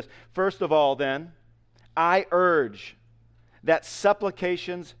 2 says this, "First of all, then, I urge that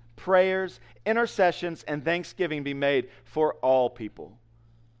supplications, prayers, intercessions, and thanksgiving be made for all people."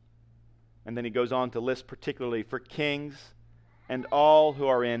 And then he goes on to list particularly for kings and all who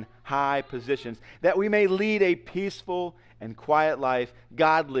are in high positions, that we may lead a peaceful and quiet life,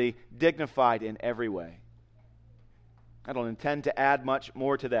 godly, dignified in every way. I don't intend to add much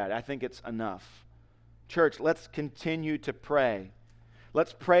more to that. I think it's enough. Church, let's continue to pray.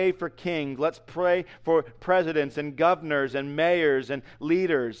 Let's pray for kings. Let's pray for presidents and governors and mayors and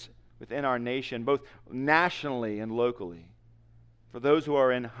leaders within our nation, both nationally and locally, for those who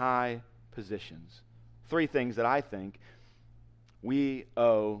are in high positions. Three things that I think we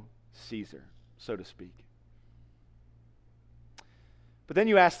owe Caesar, so to speak. But then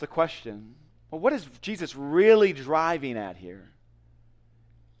you ask the question, well, what is Jesus really driving at here?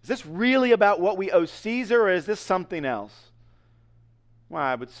 Is this really about what we owe Caesar, or is this something else? Well,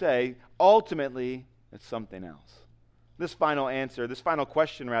 I would say, ultimately, it's something else. This final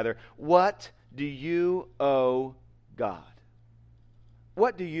question, what do you owe God?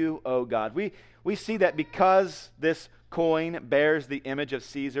 What do you owe God? We see that because this coin bears the image of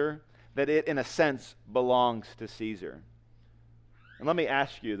Caesar, that it, in a sense, belongs to Caesar. And let me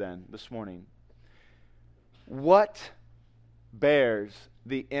ask you then, this morning, what bears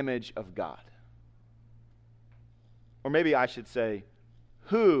the image of God? Or maybe I should say,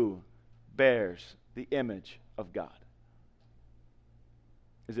 who bears the image of God?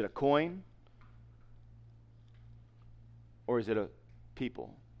 Is it a coin? Or is it a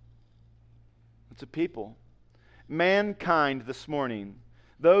people? It's a people. Mankind this morning,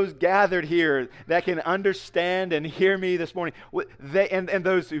 those gathered here that can understand and hear me this morning, and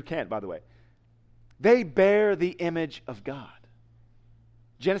those who can't, by the way, they bear the image of God.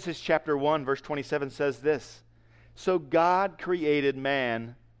 Genesis chapter 1, verse 27 says this, "So God created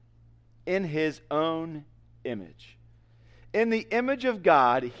man in his own image. In the image of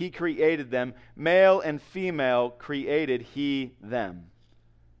God, he created them. Male and female created he them."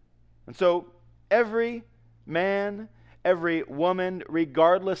 And so every man, every woman,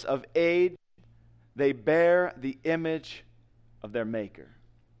 regardless of age, they bear the image of their Maker.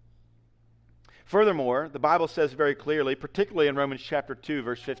 Furthermore, the Bible says very clearly, particularly in Romans chapter 2,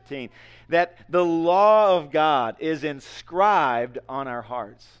 verse 15, that the law of God is inscribed on our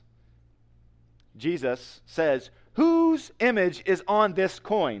hearts. Jesus says, whose image is on this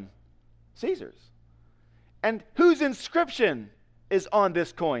coin? Caesar's. And whose inscription is on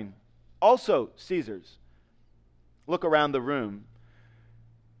this coin? Also Caesar's. Look around the room.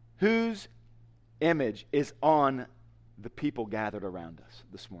 Whose image is on the people gathered around us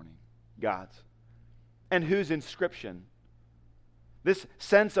this morning? God's. And whose inscription? This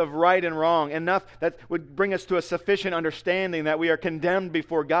sense of right and wrong, enough that would bring us to a sufficient understanding that we are condemned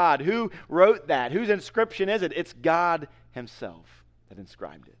before God. Who wrote that? Whose inscription is it? It's God himself that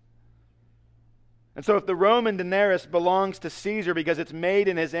inscribed it. And so if the Roman denarius belongs to Caesar because it's made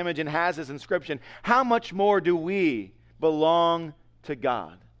in his image and has his inscription, how much more do we belong to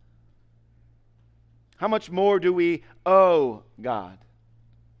God? How much more do we owe God?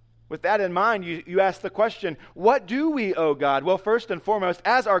 With that in mind, you ask the question, what do we owe God? Well, first and foremost,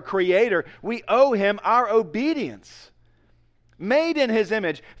 as our Creator, we owe Him our obedience. Made in His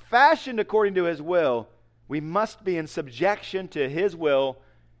image, fashioned according to His will, we must be in subjection to His will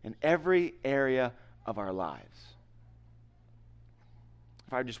in every area of our lives.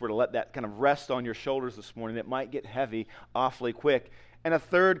 If I just were to let that kind of rest on your shoulders this morning, it might get heavy awfully quick. And a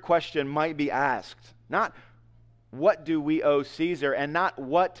third question might be asked. Not what do we owe Caesar, and not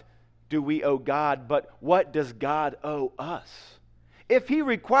what do we owe God, but what does God owe us? If He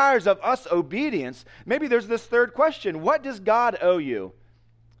requires of us obedience, maybe there's this third question. What does God owe you?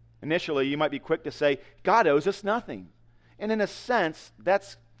 Initially, you might be quick to say, God owes us nothing. And in a sense,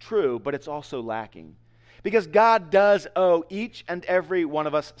 that's true, but it's also lacking. Because God does owe each and every one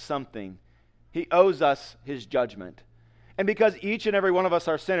of us something. He owes us His judgment. And because each and every one of us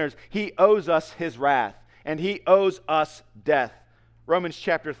are sinners, He owes us His wrath. And He owes us death. Romans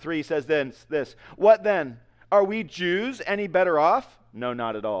chapter 3 says this, what then? Are we Jews any better off? No,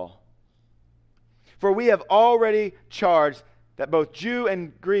 not at all. For we have already charged that both Jew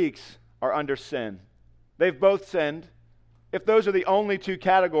and Greeks are under sin. They've both sinned. If those are the only two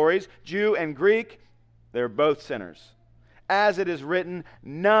categories, Jew and Greek, they're both sinners. As it is written,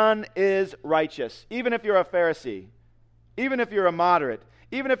 none is righteous. Even if you're a Pharisee, even if you're a moderate,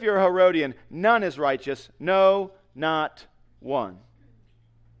 even if you're a Herodian, none is righteous. No, not one.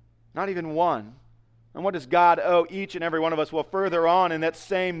 Not even one. And what does God owe each and every one of us? Well, further on in that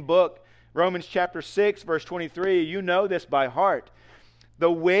same book, Romans chapter 6, verse 23, you know this by heart. The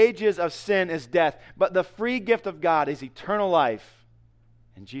wages of sin is death, but the free gift of God is eternal life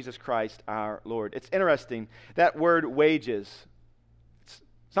in Jesus Christ our Lord. It's interesting, that word wages, it's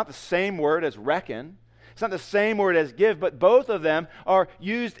not the same word as reckon. It's not the same word as give, but both of them are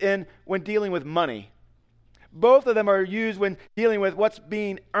used when dealing with money. Both of them are used when dealing with what's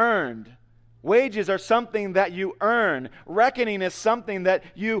being earned. Wages are something that you earn. Reckoning is something that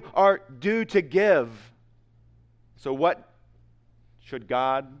you are due to give. So what should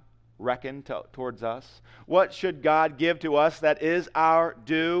God reckon towards us? What should God give to us that is our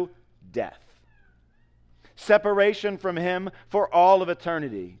due? Death. Separation from Him for all of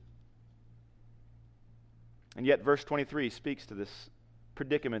eternity. And yet verse 23 speaks to this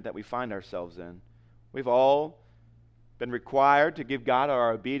predicament that we find ourselves in. We've all been required to give God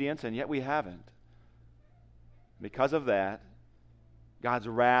our obedience, and yet we haven't. Because of that, God's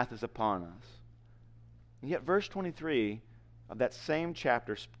wrath is upon us. And yet verse 23 of that same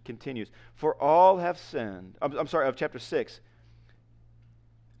chapter continues. For all have sinned, of chapter 6.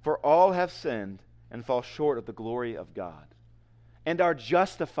 For all have sinned and fall short of the glory of God, and are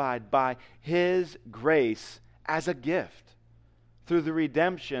justified by His grace as a gift through the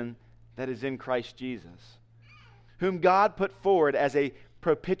redemption that is in Christ Jesus, whom God put forward as a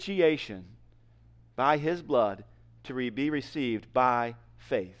propitiation by His blood to be received by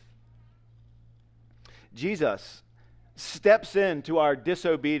faith. Jesus steps into our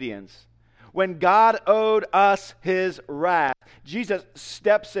disobedience. When God owed us His wrath, Jesus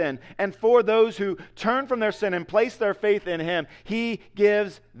steps in, and for those who turn from their sin and place their faith in Him, He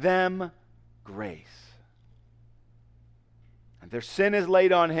gives them grace. And their sin is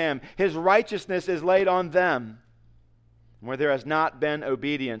laid on Him. His righteousness is laid on them. Where there has not been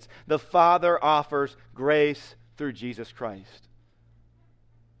obedience, the Father offers grace through Jesus Christ.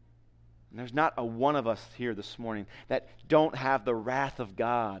 And there's not a one of us here this morning that don't have the wrath of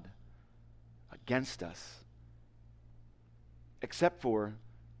God against us, except for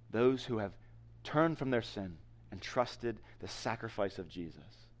those who have turned from their sin and trusted the sacrifice of Jesus.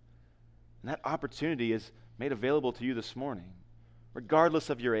 And that opportunity is made available to you this morning, regardless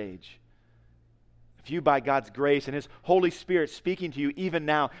of your age. If you, by God's grace and His Holy Spirit speaking to you even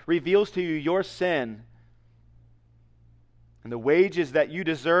now, reveals to you your sin and the wages that you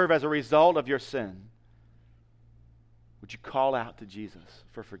deserve as a result of your sin, would you call out to Jesus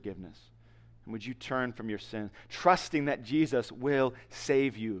for forgiveness? And would you turn from your sin, trusting that Jesus will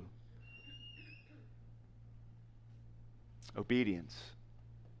save you? Obedience.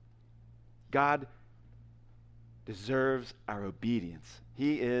 God deserves our obedience.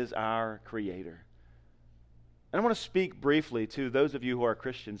 He is our Creator. And I want to speak briefly to those of you who are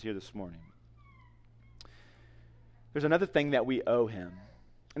Christians here this morning. There's another thing that we owe Him.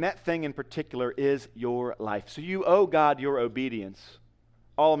 And that thing in particular is your life. So you owe God your obedience.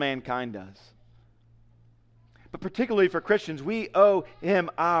 All mankind does. But particularly for Christians, we owe Him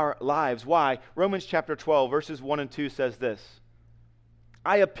our lives. Why? Romans chapter 12, verses 1 and 2 says this.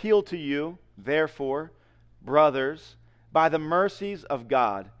 I appeal to you, therefore, brothers, by the mercies of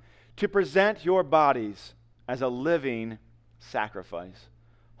God, to present your bodies as a living sacrifice,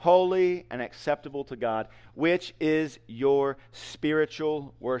 holy and acceptable to God, which is your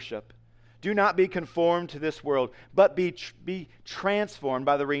spiritual worship. Do not be conformed to this world, but be transformed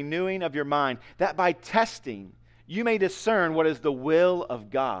by the renewing of your mind, that by testing you may discern what is the will of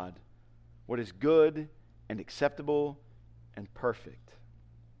God, what is good and acceptable and perfect.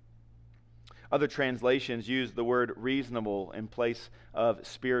 Other translations use the word reasonable in place of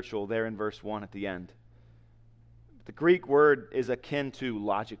spiritual there in verse 1 at the end. The Greek word is akin to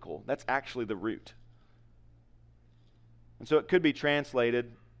logical. That's actually the root. And so it could be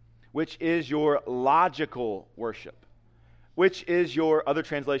translated, which is your logical worship. Which is your, other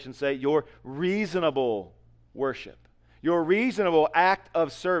translations say, your reasonable worship. Your reasonable act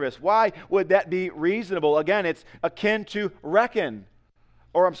of service. Why would that be reasonable? Again, it's akin to render.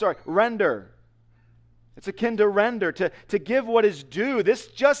 It's akin to render, to give what is due. This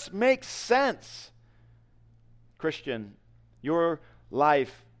just makes sense. Christian, your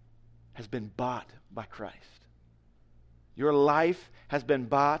life has been bought by Christ. Your life has been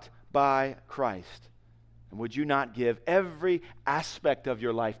bought by Christ. And would you not give every aspect of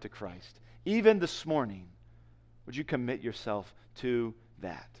your life to Christ? Even this morning, would you commit yourself to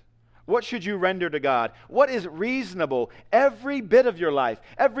that? What should you render to God? What is reasonable? Every bit of your life,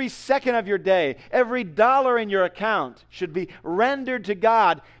 every second of your day, every dollar in your account should be rendered to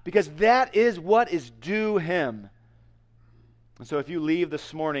God because that is what is due Him. And so if you leave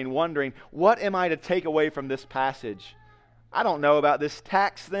this morning wondering, what am I to take away from this passage? I don't know about this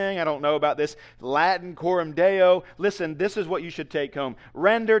tax thing. I don't know about this Latin coram Deo. Listen, this is what you should take home.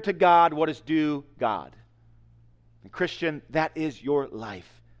 Render to God what is due God. And Christian, that is your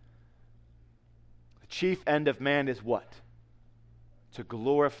life. Chief end of man is what? To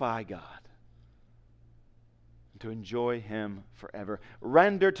glorify God. And to enjoy Him forever.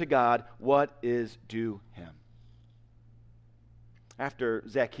 Render to God what is due Him. After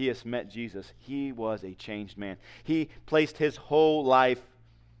Zacchaeus met Jesus, he was a changed man. He placed his whole life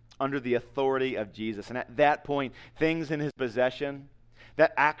under the authority of Jesus. And at that point, things in his possession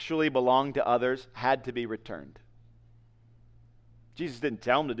that actually belonged to others had to be returned. Jesus didn't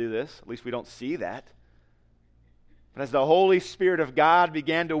tell him to do this. At least we don't see that. But as the Holy Spirit of God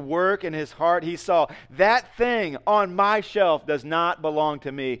began to work in his heart, he saw that thing on my shelf does not belong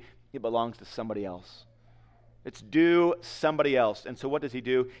to me. It belongs to somebody else. It's due somebody else. And so what does he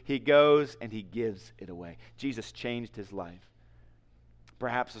do? He goes and he gives it away. Jesus changed his life.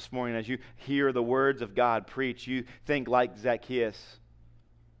 Perhaps this morning as you hear the words of God preach, you think like Zacchaeus,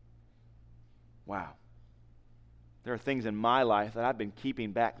 wow, there are things in my life that I've been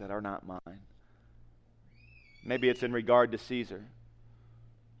keeping back that are not mine. Maybe it's in regard to Caesar.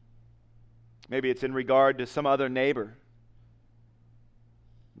 Maybe it's in regard to some other neighbor.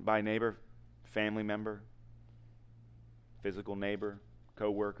 By neighbor, family member, physical neighbor,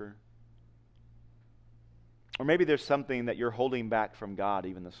 co-worker. Or maybe there's something that you're holding back from God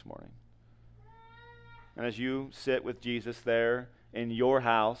even this morning. And as you sit with Jesus there in your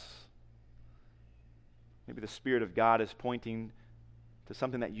house, maybe the Spirit of God is pointing to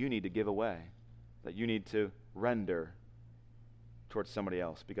something that you need to give away, that you need to render towards somebody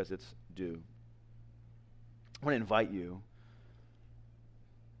else because it's due. I want to invite you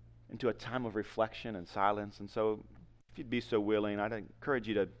into a time of reflection and silence. And so if you'd be so willing, I'd encourage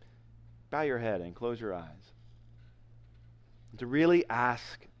you to bow your head and close your eyes. And to really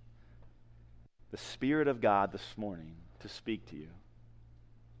ask the Spirit of God this morning to speak to you.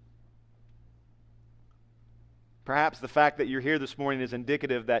 Perhaps the fact that you're here this morning is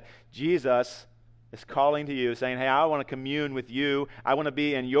indicative that Jesus is calling to you, saying, hey, I want to commune with you. I want to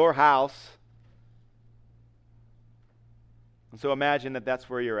be in your house. And so imagine that that's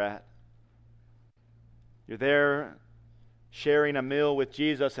where you're at. You're there sharing a meal with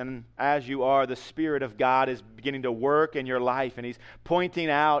Jesus, and as you are, the Spirit of God is beginning to work in your life, and He's pointing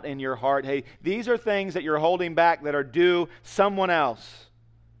out in your heart, hey, these are things that you're holding back that are due someone else.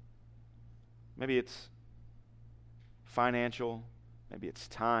 Maybe it's financial. Maybe it's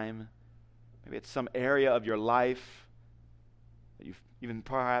time. Maybe it's some area of your life that you've even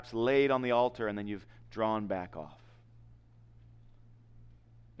perhaps laid on the altar and then you've drawn back off.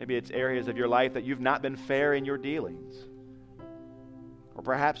 Maybe it's areas of your life that you've not been fair in your dealings. Or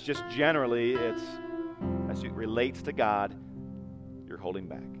perhaps just generally it's, as it relates to God, you're holding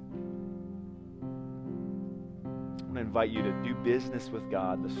back. I want to invite you to do business with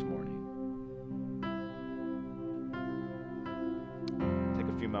God this morning. Take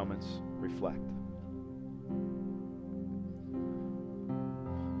a few moments, reflect.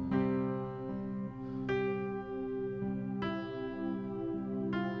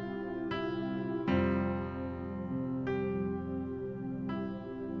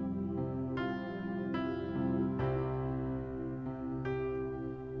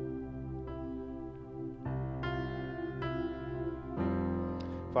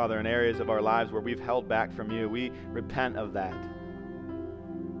 Father, in areas of our lives where we've held back from you, we repent of that.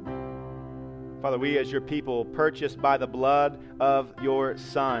 Father, we as your people, purchased by the blood of your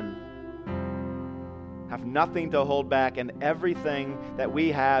Son, have nothing to hold back, and everything that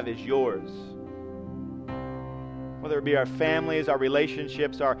we have is yours. Whether it be our families, our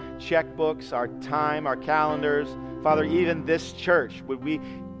relationships, our checkbooks, our time, our calendars, Father, even this church, would we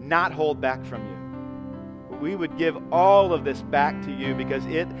not hold back from you? We would give all of this back to you because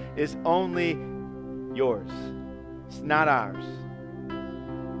it is only yours. It's not ours.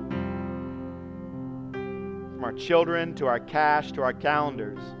 From our children to our cash to our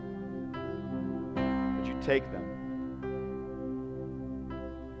calendars, would you take them?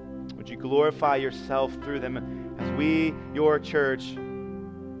 Would you glorify yourself through them as we, your church,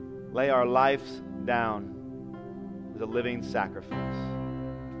 lay our lives down as a living sacrifice?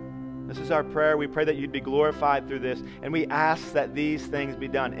 This is our prayer. We pray that you'd be glorified through this, and we ask that these things be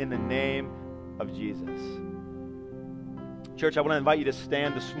done in the name of Jesus. Church, I want to invite you to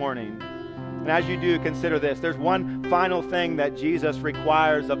stand this morning. And as you do, consider this. There's one final thing that Jesus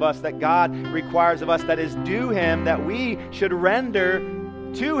requires of us, that God requires of us, that is due him, that we should render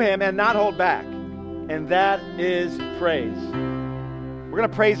to him and not hold back. And that is praise. We're going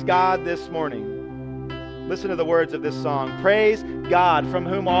to praise God this morning. Listen to the words of this song. Praise God, from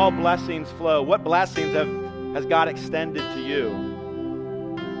whom all blessings flow. What blessings has God extended to you?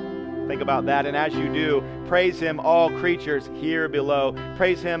 Think about that. And as you do, praise him, all creatures here below.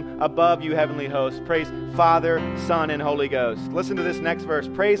 Praise him above you, heavenly hosts. Praise Father, Son, and Holy Ghost. Listen to this next verse.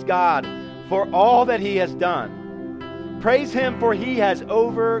 Praise God for all that he has done. Praise him, for he has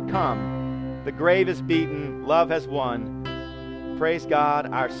overcome. The grave is beaten. Love has won. Praise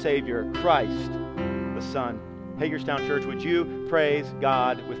God, our Savior, Christ, Son. Hagerstown Church, would you praise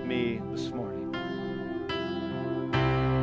God with me this morning?